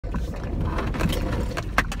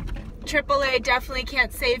AAA definitely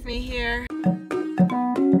can't save me here.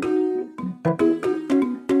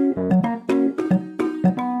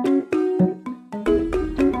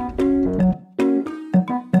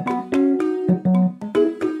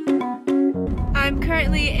 I'm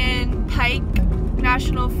currently in Pike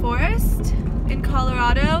National Forest in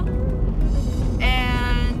Colorado,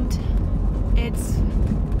 and it's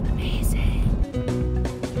amazing.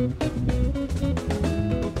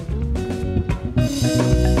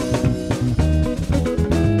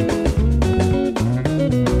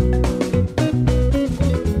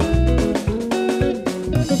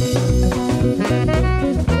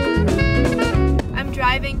 I'm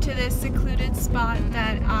driving to this secluded spot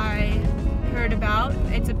that I heard about.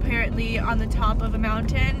 It's apparently on the top of a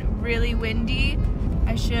mountain, really windy.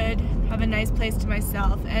 I should have a nice place to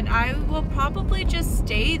myself, and I will probably just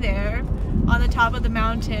stay there on the top of the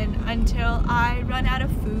mountain until I run out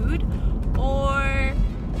of food or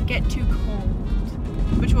get too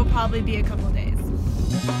cold, which will probably be a couple days.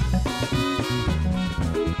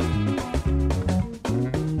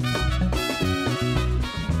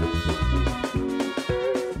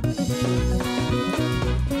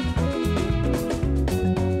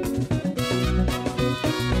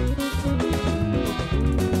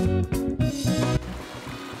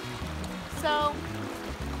 So,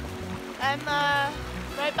 I'm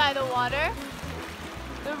right by the water.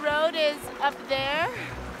 The road is up there.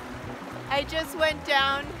 I just went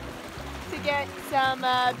down to get some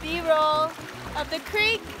B-roll of the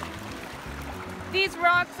creek. These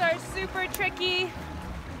rocks are super tricky.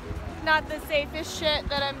 Not the safest shit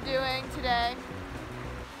that I'm doing today.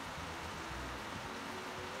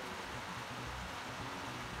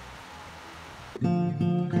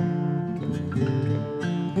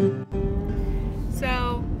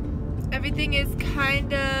 So everything is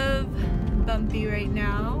kind of bumpy right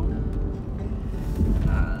now.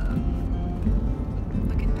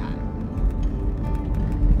 Look at that.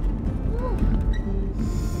 Ooh.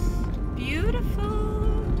 Beautiful.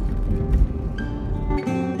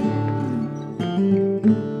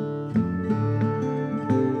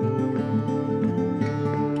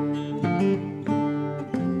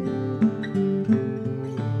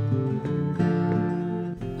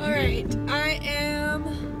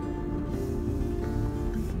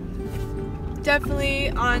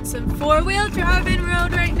 Definitely on some four-wheel driving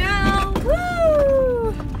road right now.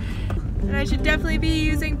 Woo! And I should definitely be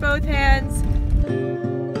using both hands.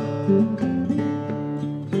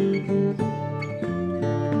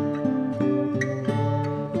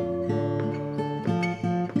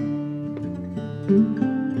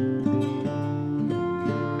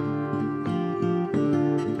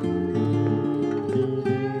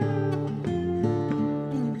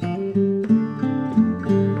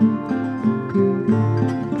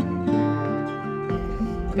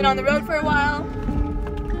 Been on the road for a while.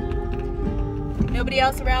 Nobody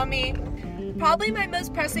else around me. Probably my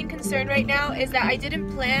most pressing concern right now is that I didn't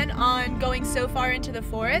plan on going so far into the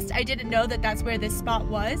forest. I didn't know that that's where this spot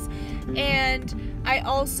was. And I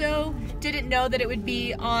also didn't know that it would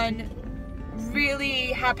be on really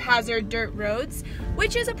haphazard dirt roads,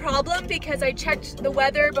 which is a problem because I checked the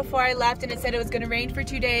weather before I left and it said it was going to rain for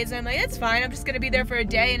 2 days. And I'm like, it's fine. I'm just going to be there for a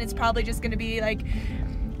day and it's probably just going to be like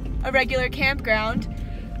a regular campground.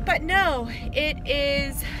 But no, it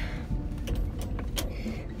is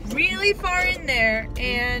really far in there,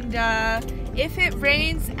 and if it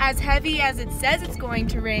rains as heavy as it says it's going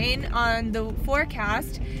to rain on the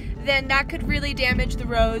forecast, then that could really damage the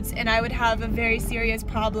roads and I would have a very serious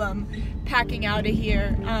problem packing out of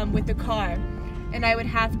here with the car. And I would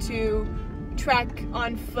have to trek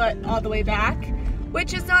on foot all the way back,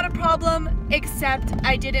 which is not a problem, except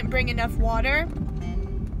I didn't bring enough water.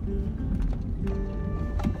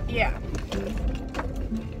 Yeah.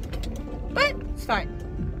 But it's fine.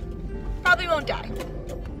 Probably won't die.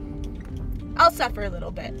 I'll suffer a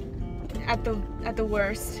little bit at the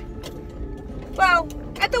worst. Well,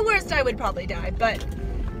 at the worst I would probably die, but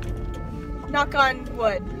knock on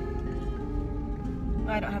wood.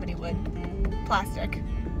 I don't have any wood. Plastic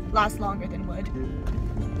lasts longer than wood.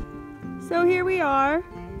 So here we are.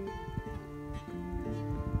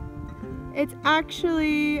 It's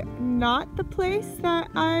actually not the place that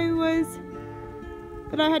I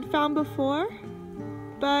had found before,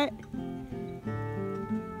 but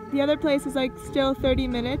the other place is like still 30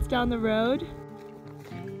 minutes down the road.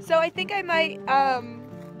 So I think I might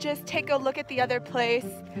just take a look at the other place,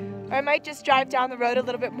 or I might just drive down the road a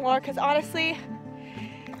little bit more, because honestly,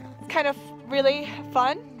 it's kind of really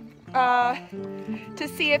fun to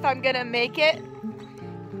see if I'm gonna make it,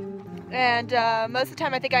 and most of the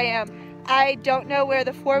time I think I am. I don't know where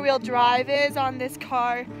the four-wheel drive is on this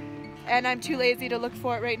car, and I'm too lazy to look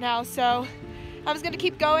for it right now. So I was gonna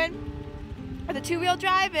keep going with a 2-wheel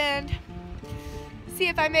drive and see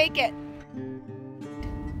if I make it.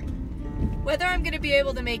 Whether I'm gonna be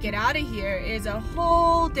able to make it out of here is a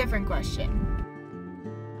whole different question.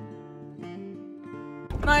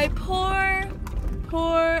 My poor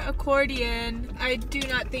accordion. I do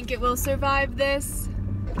not think it will survive this.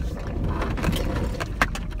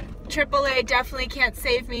 AAA definitely can't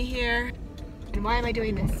save me here. And why am I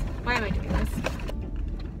doing this? Why am I doing this?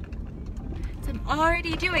 So I'm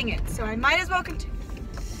already doing it, so I might as well continue.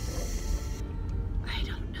 I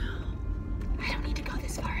don't know. I don't need to go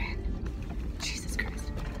this far in. Jesus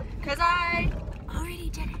Christ. Because I already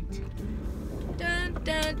did it. Dun,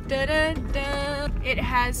 dun, dun, dun, dun. It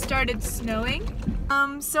has started snowing.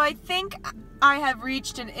 So I think I have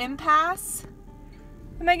reached an impasse.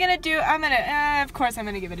 Of course I'm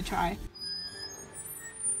gonna give it a try.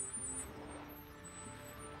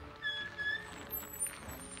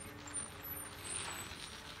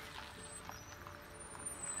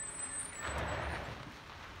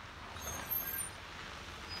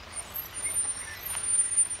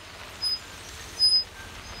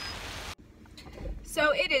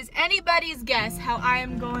 So it is anybody's guess how I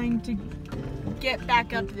am going to get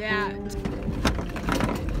back up that.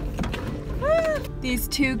 These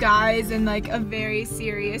two guys in like a very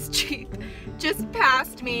serious Jeep just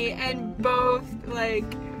passed me and both like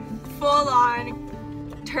full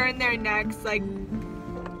on turned their necks like,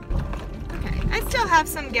 okay, I still have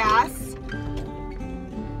some gas.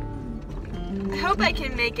 I hope I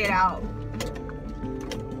can make it out.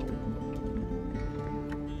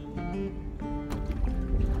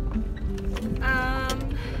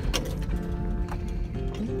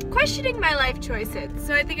 Questioning my life choices.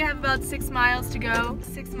 So I think I have about 6 miles to go.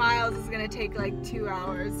 6 miles is gonna take like 2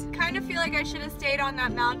 hours. Kind of feel like I should have stayed on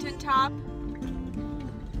that mountaintop.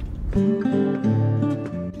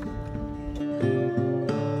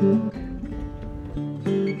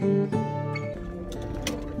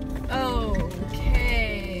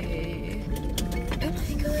 Okay. Am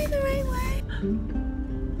I going the right way?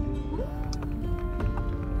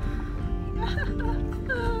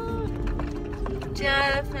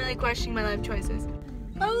 Definitely questioning my life choices.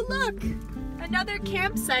 Oh look! Another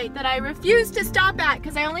campsite that I refuse to stop at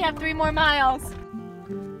because I only have 3 more miles.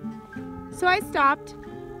 So I stopped.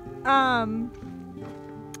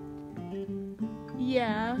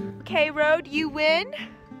 Yeah. Okay, road, you win.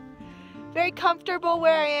 Very comfortable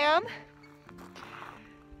where I am.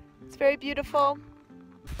 It's very beautiful.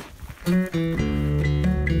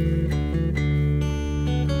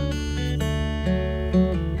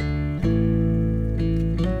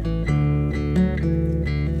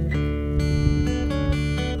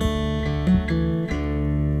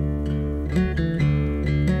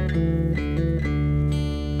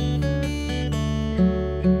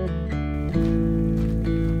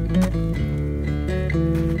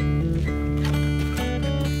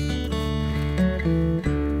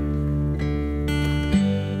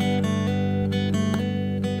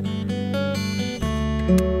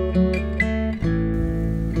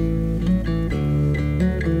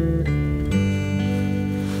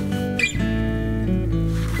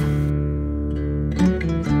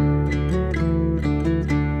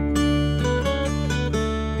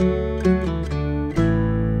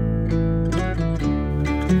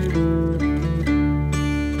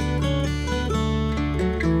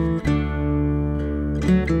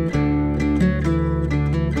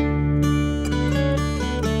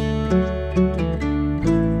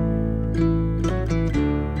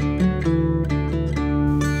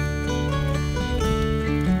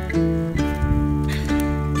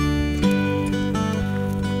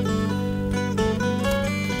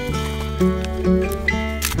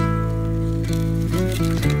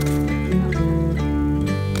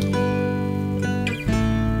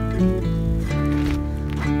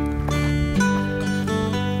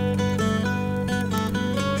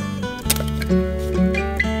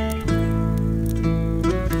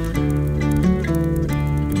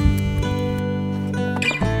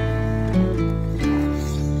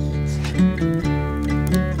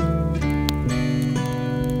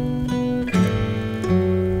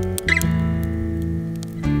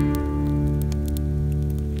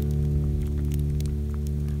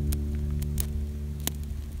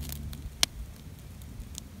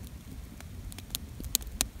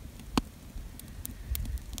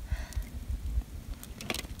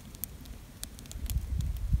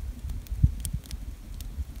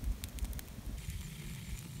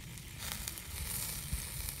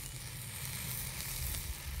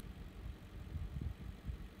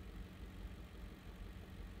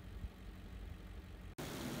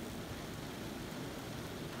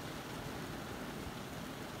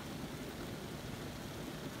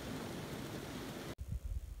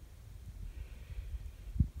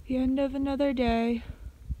 The end of another day.